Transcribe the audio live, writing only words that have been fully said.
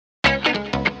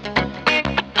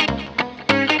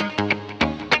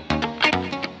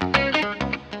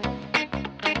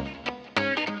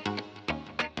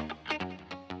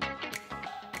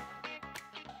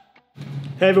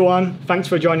Hey everyone, thanks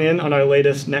for joining in on our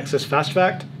latest Nexus Fast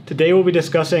Fact. Today we'll be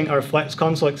discussing our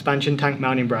Flexconsole expansion tank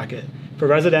mounting bracket for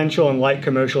residential and light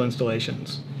commercial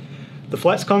installations. The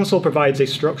Flexconsole provides a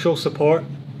structural support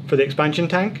for the expansion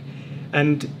tank,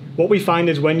 and what we find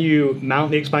is when you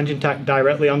mount the expansion tank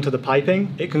directly onto the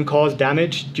piping, it can cause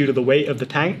damage due to the weight of the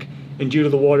tank and due to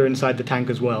the water inside the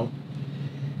tank as well.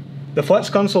 The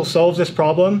Flexconsole solves this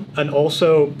problem and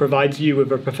also provides you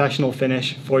with a professional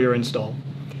finish for your install.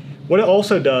 What it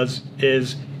also does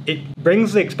is it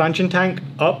brings the expansion tank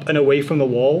up and away from the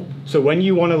wall, so when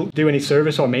you want to do any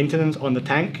service or maintenance on the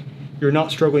tank, you're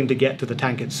not struggling to get to the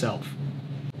tank itself.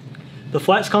 The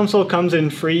Flexconsole comes in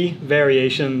 3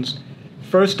 variations.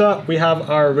 First up, we have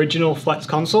our original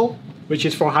Flexconsole, which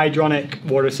is for hydronic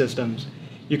water systems.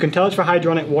 You can tell it's for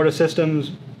hydronic water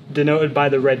systems denoted by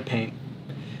the red paint.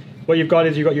 What you've got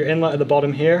is you've got your inlet at the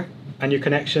bottom here and your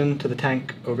connection to the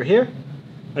tank over here.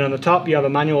 And on the top you have a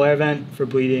manual air vent for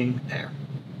bleeding air.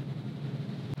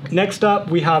 Next up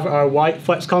we have our white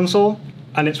Flexconsole,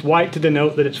 and it's white to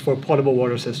denote that it's for potable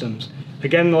water systems.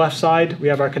 Again, on the left side we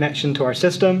have our connection to our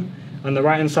system, and the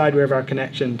right hand side we have our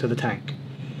connection to the tank.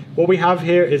 What we have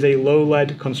here is a low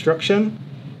lead construction,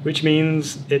 which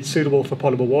means it's suitable for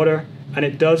potable water, and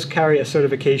it does carry a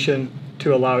certification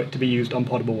to allow it to be used on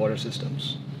potable water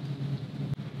systems.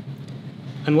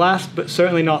 And last but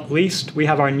certainly not least, we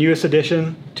have our newest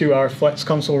addition to our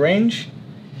Flexconsole range,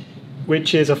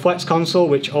 which is a Flexconsole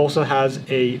which also has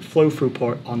a flow-through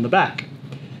port on the back.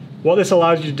 What this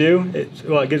allows you to do, it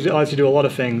allows you to do a lot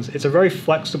of things. It's a very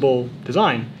flexible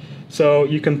design. So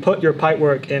you can put your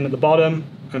pipework in at the bottom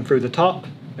and through the top,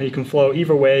 and you can flow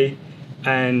either way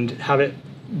and have it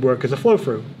work as a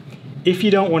flow-through. If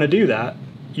you don't want to do that,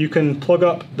 you can plug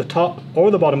up the top or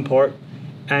the bottom port,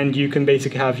 and you can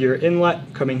basically have your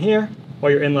inlet coming here, or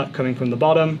your inlet coming from the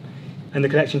bottom, and the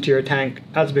connection to your tank,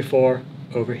 as before,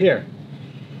 over here.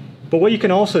 But what you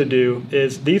can also do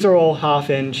is, these are all 1/2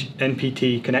 inch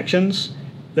NPT connections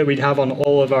that we'd have on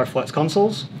all of our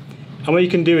Flexconsoles. And what you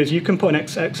can do is you can put an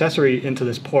accessory into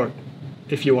this port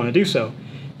if you want to do so.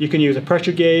 You can use a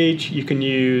pressure gauge, you can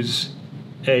use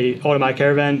a automatic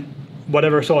air vent,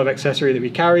 whatever sort of accessory that we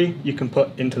carry, you can put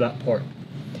into that port.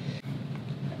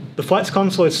 The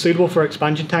Flexconsole is suitable for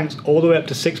expansion tanks all the way up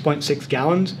to 6.6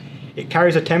 gallons. It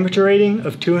carries a temperature rating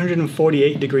of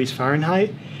 248 degrees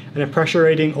Fahrenheit and a pressure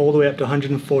rating all the way up to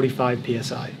 145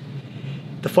 psi.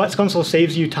 The Flexconsole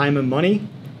saves you time and money,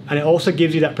 and it also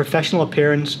gives you that professional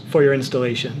appearance for your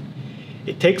installation.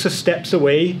 It takes us steps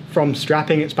away from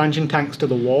strapping expansion tanks to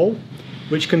the wall,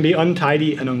 which can be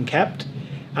untidy and unkept,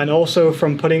 and also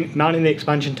from mounting the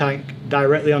expansion tank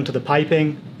directly onto the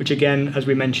piping, which again, as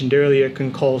we mentioned earlier, can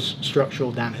cause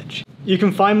structural damage. You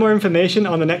can find more information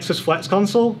on the Nexus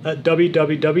Flexconsole at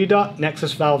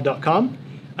www.nexusvalve.com,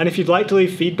 and if you'd like to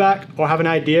leave feedback or have an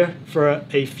idea for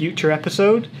a future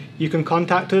episode, you can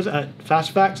contact us at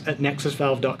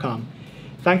fastfacts@nexusvalve.com.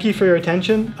 Thank you for your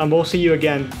attention, and we'll see you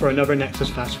again for another Nexus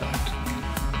Fast Fact.